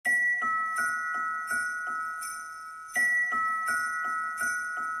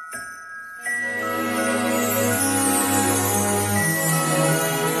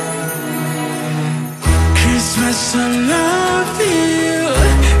Christmas, I love you.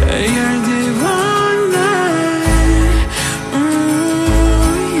 You're the one night.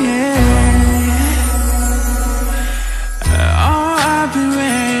 Yeah. Oh, I've been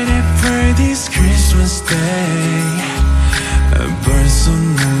waiting for this Christmas day. 벌써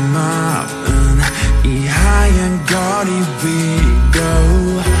내 마음은 이 하얀 거리 위로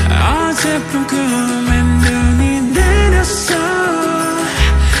어젯밤 꿈에 눈이 내렸어.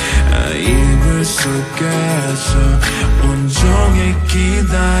 이불 속에서 온종일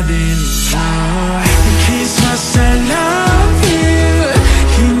기다린 너. Christmas, I love you.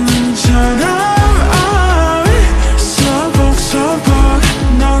 힘처럼 소복소복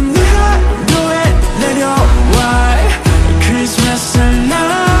넌 내 하루에 내려와. Christmas, I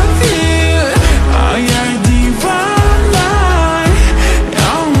love you. you're the one night.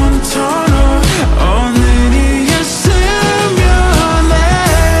 영원토록 오늘이었으면 해.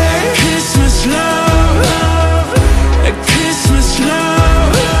 Christmas love, Christmas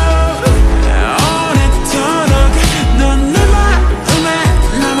love. 오래도록 넌 내 마음에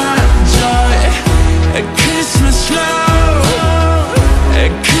남아줘. Christmas love,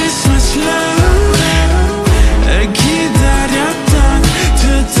 Christmas love. 기다렸던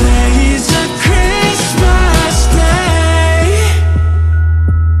today is a Christmas day.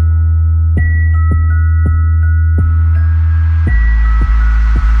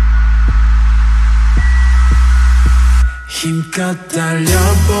 힘껏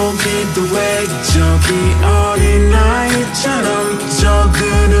달려보기도 해. 저기 어린아이처럼 저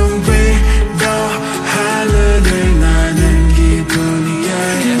구름 위로 하늘을 나는 기분이야.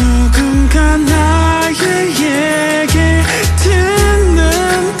 누군가 나의 얘기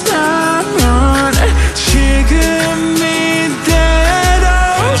듣는다면 지금 이대로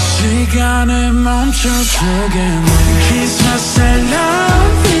시간을 멈춰주겠네. Christmas, I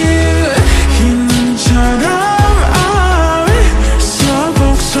love you. 힘처럼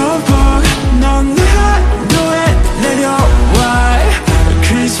소복소복 넌 내 하루에 내려와.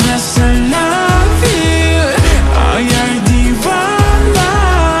 Christmas, I love you. you're the one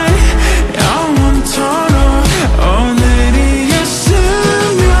night. 영원토록 오늘이었으면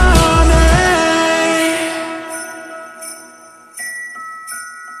해.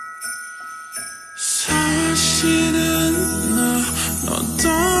 사실은 너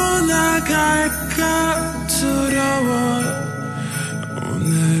떠나갈까 두려워.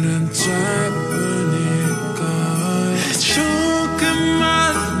 오늘은